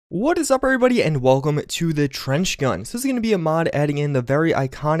What is up, everybody, and welcome to the Trench Gun. So this is going to be a mod adding in the very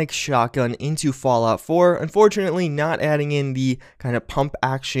iconic shotgun into Fallout 4. Unfortunately, not adding in the kind of pump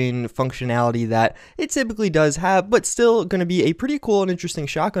action functionality that it typically does have, but still going to be a pretty cool and interesting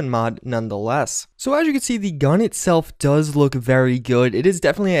shotgun mod nonetheless. So as you can see, the gun itself does look very good. It is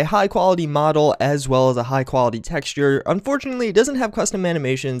definitely a high quality model as well as a high quality texture. Unfortunately, it doesn't have custom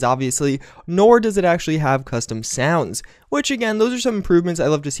animations, obviously, nor does it actually have custom sounds. Which again, those are some improvements I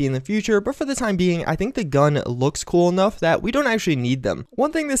love to see in the future, but for the time being, I think the gun looks cool enough that we don't actually need them.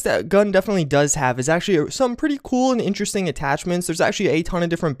 One thing this gun definitely does have is actually some pretty cool and interesting attachments. There's actually a ton of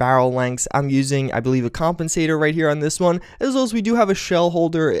different barrel lengths. I'm using, I believe, a compensator right here on this one, as well as we do have a shell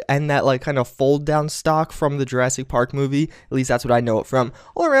holder and that like kind of fold down stock from the Jurassic Park movie. At least that's what I know it from.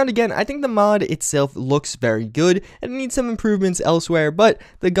 All around, again, I think the mod itself looks very good and it needs some improvements elsewhere, but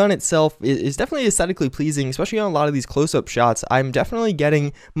the gun itself is definitely aesthetically pleasing, especially on a lot of these close-up shots. I'm definitely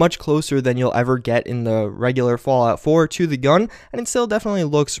getting much closer than you'll ever get in the regular Fallout 4 to the gun, and it still definitely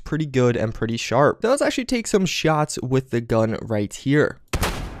looks pretty good and pretty sharp. Now let's actually take some shots with the gun right here.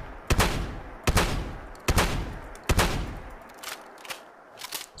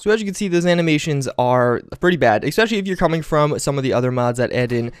 So as you can see, those animations are pretty bad, especially if you're coming from some of the other mods that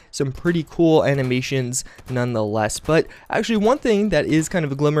add in some pretty cool animations nonetheless. But actually, one thing that is kind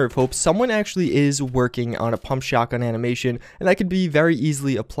of a glimmer of hope, someone actually is working on a pump shotgun animation, and that could be very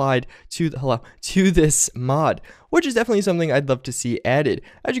easily applied to this mod, which is definitely something I'd love to see added.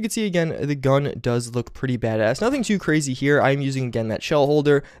 As you can see, again, the gun does look pretty badass. Nothing too crazy here. I'm using, again, that shell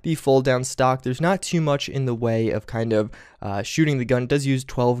holder, the fold down stock. There's not too much in the way of kind of shooting the gun. It does use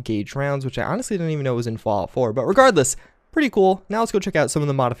 12 gauge rounds, which I honestly didn't even know was in Fallout 4. But regardless, pretty cool. Now let's go check out some of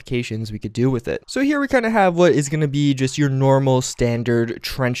the modifications we could do with it. So here we kind of have what is going to be just your normal standard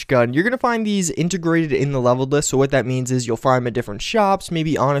trench gun. You're going to find these integrated in the leveled list. So what that means is you'll find them at different shops,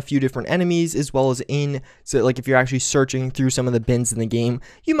 maybe on a few different enemies, as well as so like if you're actually searching through some of the bins in the game,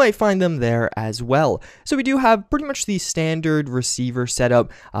 you might find them there as well. So we do have pretty much the standard receiver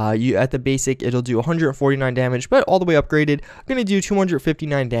setup. At the basic, it'll do 149 damage, but all the way upgraded, going to do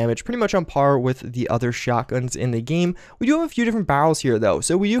 259 damage, pretty much on par with the other shotguns in the game. We do have a few different barrels here though.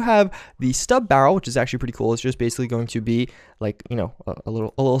 So we do have the stub barrel, which is actually pretty cool. It's just basically going to be like, you know, a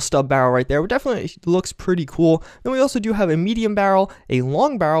little stub barrel right there. It definitely looks pretty cool. Then we also do have a medium barrel, a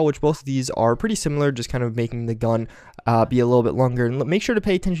long barrel, which both of these are pretty similar, just kind of making the gun be a little bit longer. And make sure to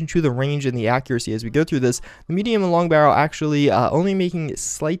pay attention to the range and the accuracy as we go through this. The medium and long barrel actually only making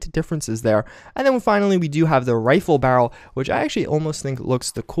slight differences there. And then finally, we do have the rifle barrel, which I actually almost think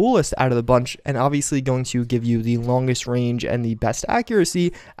looks the coolest out of the bunch, and obviously going to give you the longest range and the best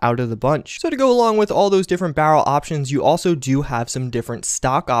accuracy out of the bunch. So to go along with all those different barrel options, you also do have some different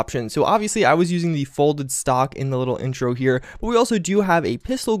stock options. So obviously I was using the folded stock in the little intro here, but we also do have a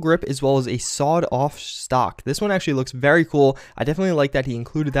pistol grip as well as a sawed off stock. This one actually looks very cool. I definitely like that he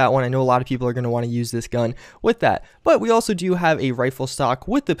included that one. I know a lot of people are going to want to use this gun with that, but we also do have a rifle stock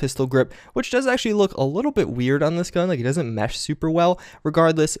with the pistol grip, which does actually look a little bit weird on this gun. Like, it doesn't mesh super well.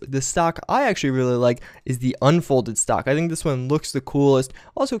 Regardless, the stock I actually really like is the unfolded stock. I think this one looks the coolest,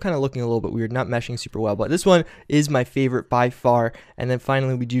 also kind of looking a little bit weird, not meshing super well, but this one is my favorite by far. And then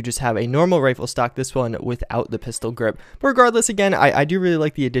finally, we do just have a normal rifle stock, this one without the pistol grip. But regardless, again, I do really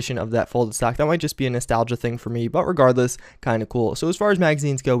like the addition of that folded stock. That might just be a nostalgia thing for me, but regardless, kind of cool. So as far as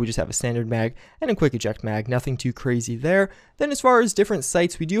magazines go, we just have a standard mag and a quick eject mag, nothing too crazy there. Then as far as different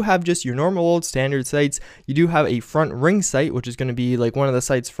sights, we do have just your normal old standard sights. You do have a front ring sight, which is going to be like one of the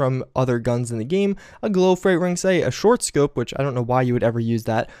sights from other guns in the game, a glow freight ring sight, a short scope, which I don't know why you would ever use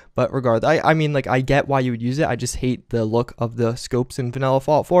that, but regardless, I mean, like, I get why you would use it. I just hate the look of the scopes in vanilla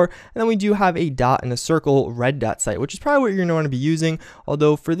Fallout 4. And then we do have a dot and a circle red dot sight, which is probably what you're going to want to be using.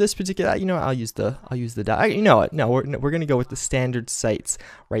 Although for this particular, you know, I'll use the dot. You know what? No, we're going to go with the standard sights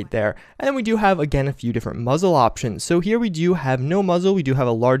right there. And then we do have, again, a few different muzzle options. So here we do have no muzzle. We do have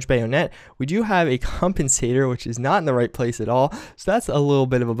a large bayonet. We do have a compensator, which is not in the right place at all. So that's a little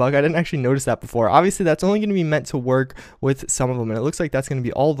bit of a bug. I didn't actually notice that before. Obviously, that's only going to be meant to work with some of them, and it looks like that's going to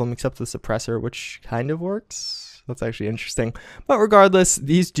be all of them except the suppressor, which kind of works. That's actually interesting. But regardless,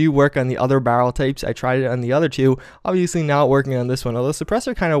 these do work on the other barrel types. I tried it on the other two. Obviously not working on this one, although the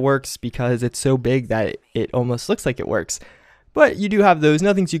suppressor kind of works because it's so big that it almost looks like it works. But you do have those,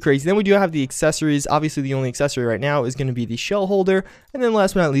 nothing too crazy. Then we do have the accessories. Obviously, the only accessory right now is going to be the shell holder. And then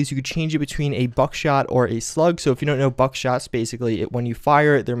last but not least, you could change it between a buckshot or a slug. So if you don't know buckshots, basically, when you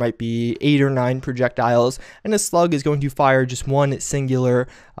fire it, there might be 8 or 9 projectiles. And a slug is going to fire just one singular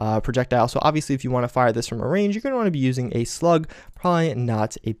projectile. So obviously, if you want to fire this from a range, you're going to want to be using a slug, probably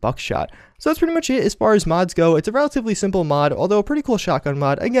not a buckshot. So that's pretty much it as far as mods go. It's a relatively simple mod, although a pretty cool shotgun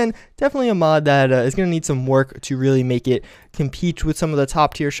mod. Again, definitely a mod that is going to need some work to really make it compete with some of the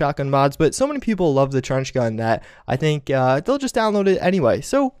top tier shotgun mods, but so many people love the trench gun that I think they'll just download it anyway.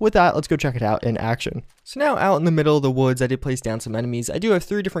 So with that, let's go check it out in action. So now out in the middle of the woods, I did place down some enemies. I do have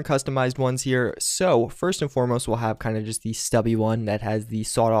 3 different customized ones here. So first and foremost, we'll have kind of just the stubby one that has the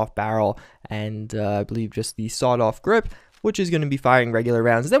sawed-off barrel and I believe just the sawed-off grip, which is going to be firing regular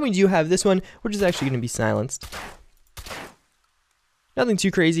rounds. Then we do have this one, which is actually going to be silenced. Nothing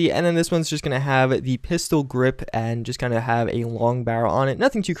too crazy. And then this one's just going to have the pistol grip and just kind of have a long barrel on it.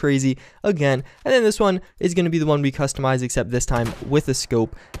 Nothing too crazy again. And then this one is going to be the one we customize, except this time with a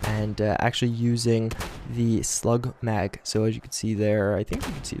scope and actually using the slug mag. So as you can see there, I think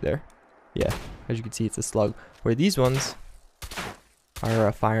you can see there. Yeah, as you can see, it's a slug, where these ones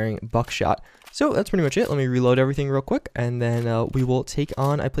are firing buckshot. So that's pretty much it. Let me reload everything real quick, and then we will take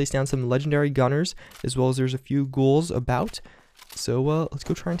on, I placed down some legendary gunners, as well as there's a few ghouls about. So let's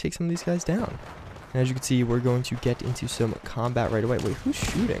go try and take some of these guys down. And as you can see, we're going to get into some combat right away. Wait, who's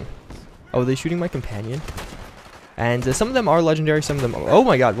shooting? Oh, are they shooting my companion? And some of them are legendary, some of them are, oh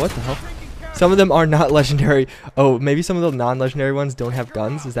my god, what the hell? Some of them are not legendary. Oh, maybe some of the non-legendary ones don't have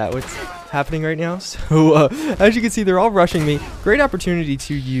guns. Is that what's happening right now? So as you can see, they're all rushing me. Great opportunity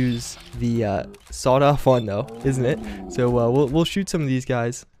to use the sawed-off one, though, isn't it? So we'll shoot some of these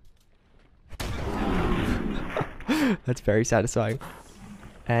guys. That's very satisfying.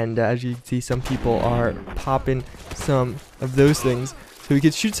 And as you can see, some people are popping some of those things. So we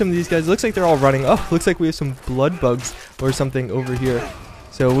could shoot some of these guys. It looks like they're all running. Oh, looks like we have some blood bugs or something over here.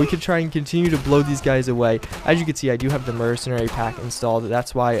 So we could try and continue to blow these guys away. As you can see, I do have the mercenary pack installed.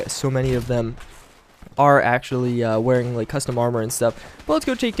 That's why so many of them are actually wearing like custom armor and stuff. But let's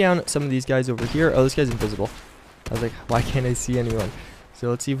go take down some of these guys over here. Oh, this guy's invisible. I was like, why can't I see anyone? So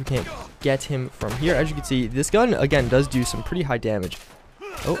let's see if we can't get him from here. As you can see, this gun, again, does do some pretty high damage.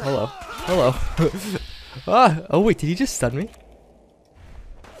 Oh, hello. Hello. Oh, wait, did he just stun me?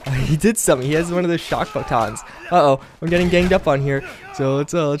 He did stun me. He has one of those shock photons. Uh-oh, I'm getting ganged up on here. So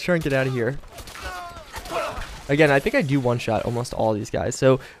let's try and get out of here. Again, I think I do one-shot almost all these guys.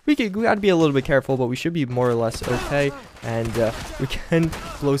 So we got to be a little bit careful, but we should be more or less okay. And we can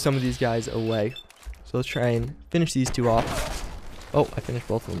blow some of these guys away. So let's try and finish these 2 off. Oh, I finished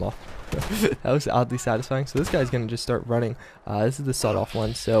both of them off. That was oddly satisfying. So this guy's going to just start running. This is the sawed-off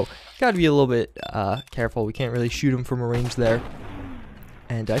one. So got to be a little bit careful. We can't really shoot him from a range there.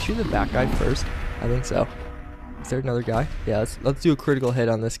 And did I shoot the back guy first? I think so. Is there another guy? Yeah, let's do a critical hit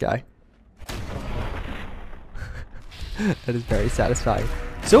on this guy. That is very satisfying.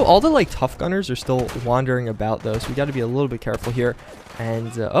 So all the like tough gunners are still wandering about though, so we got to be a little bit careful here.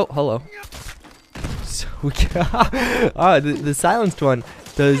 And oh, hello. So we the silenced one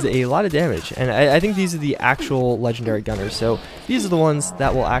does a lot of damage, and I think these are the actual legendary gunners. So these are the ones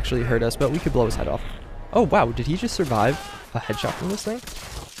that will actually hurt us, but we could blow his head off. Oh wow, did he just survive a headshot from this thing?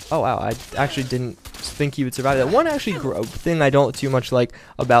 Oh wow, I actually didn't think he would survive that. One actually thing I don't too much like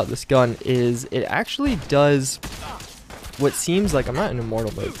about this gun is it actually does what seems like, I'm not in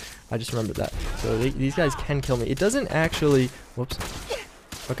immortal mode, I just remembered that. So these guys can kill me. It doesn't actually, whoops.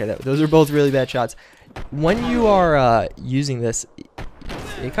 Okay, those are both really bad shots. When you are using this,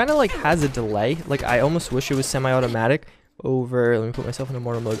 it kind of like has a delay. Like I almost wish it was semi-automatic over, let me put myself in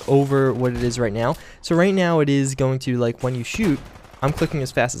immortal mode, over what it is right now. So right now it is going to, like, when you shoot, I'm clicking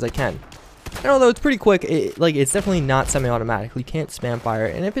as fast as I can. And although it's pretty quick, it's definitely not semi-automatic. You can't spam fire.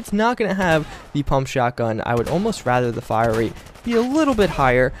 And if it's not going to have the pump shotgun, I would almost rather the fire rate be a little bit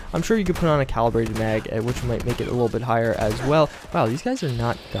higher. I'm sure you could put on a calibrated mag, which might make it a little bit higher as well. Wow, these guys are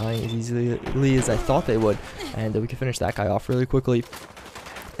not dying as easily as I thought they would. And we can finish that guy off really quickly.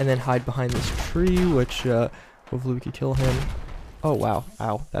 And then hide behind this tree, which hopefully we could kill him. Oh, wow.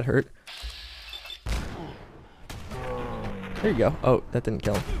 Ow, that hurt. There you go. Oh, that didn't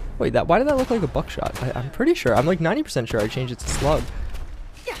kill him. Wait, why did that look like a buckshot? I'm pretty sure. I'm like 90% sure I changed it to slug.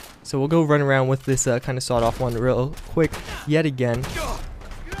 So we'll go run around with this kind of sawed-off one real quick yet again.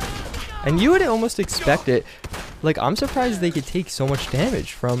 And you would almost expect it. Like, I'm surprised they could take so much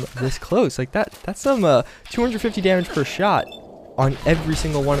damage from this close. Like, that's some 250 damage per shot on every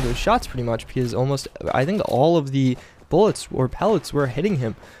single one of those shots pretty much, because almost, I think all of the bullets or pellets were hitting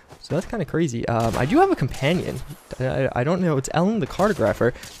him. So that's kind of crazy. I do have a companion. I don't know. It's Ellen the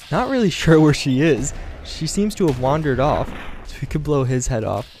cartographer. Not really sure where she is. She seems to have wandered off. So we could blow his head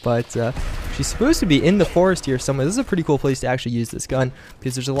off. But she's supposed to be in the forest here somewhere. This is a pretty cool place to actually use this gun,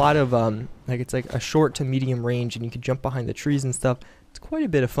 because there's a lot of, it's like a short to medium range, and you can jump behind the trees and stuff. It's quite a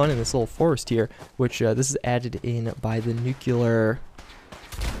bit of fun in this little forest here, which this is added in by the nuclear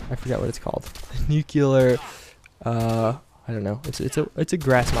I forget what it's called. Nuclear, I don't know. It's a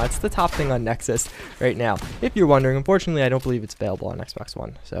grass mod. It's the top thing on Nexus right now. If you're wondering, unfortunately, I don't believe it's available on Xbox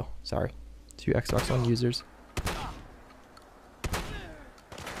One. So sorry to Xbox One users.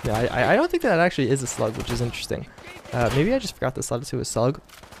 Yeah, I don't think that actually is a slug, which is interesting. Maybe I just forgot the slug to a slug.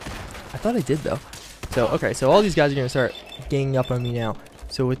 I thought I did though. So okay, so all these guys are gonna start ganging up on me now.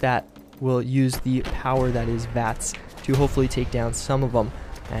 So with that, we'll use the power that is VATS to hopefully take down some of them.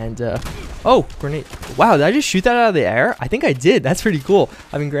 And oh, grenade! Wow, did I just shoot that out of the air? I think I did. That's pretty cool.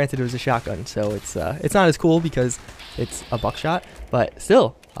 I mean, granted, it was a shotgun, so it's not as cool because it's a buckshot, but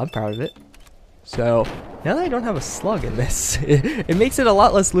still, I'm proud of it. So now that I don't have a slug in this, it makes it a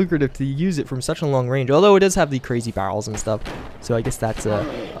lot less lucrative to use it from such a long range. Although it does have the crazy barrels and stuff, so I guess that's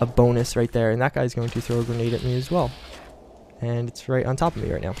a bonus right there. And that guy's going to throw a grenade at me as well, and it's right on top of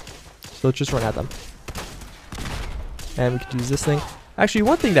me right now. So let's just run at them, and we could use this thing. Actually,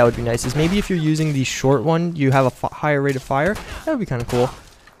 one thing that would be nice is maybe if you're using the short one, you have a higher rate of fire. That would be kind of cool.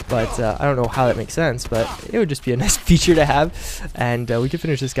 But I don't know how that makes sense, but it would just be a nice feature to have. And we can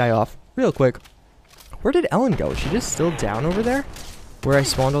finish this guy off real quick. Where did Ellen go? Is she just still down over there where I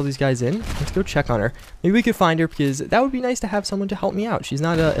spawned all these guys in? Let's go check on her. Maybe we could find her because that would be nice to have someone to help me out. She's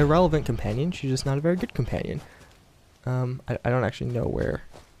not an irrelevant companion. She's just not a very good companion. I don't actually know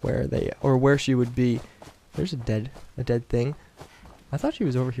where she would be. There's a dead thing. I thought she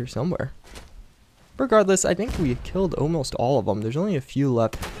was over here somewhere. Regardless, I think we killed almost all of them. There's only a few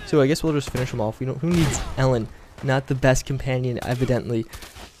left, so I guess we'll just finish them off. Who needs Ellen? Not the best companion, evidently.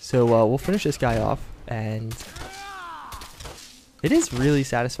 So we'll finish this guy off, and it is really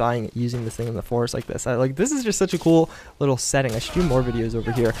satisfying using this thing in the forest like this. This is just such a cool little setting. I should do more videos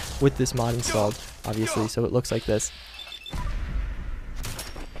over here with this mod installed, obviously, so it looks like this.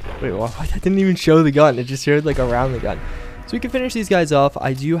 Wait, what? I didn't even show the gun. It just showed like around the gun. So we can finish these guys off.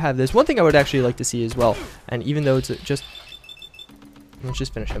 I do have this. One thing I would actually like to see as well, and even though it's just... Let's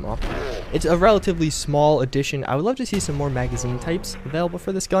just finish him off. It's a relatively small addition. I would love to see some more magazine types available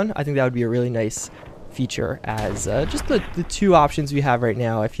for this gun. I think that would be a really nice feature, as just the two options we have right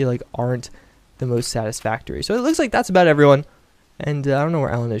now I feel like aren't the most satisfactory. So it looks like that's about everyone. And I don't know where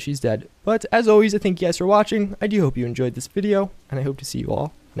Ellen is. She's dead. But as always, I thank you guys for watching. I do hope you enjoyed this video, and I hope to see you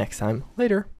all next time. Later.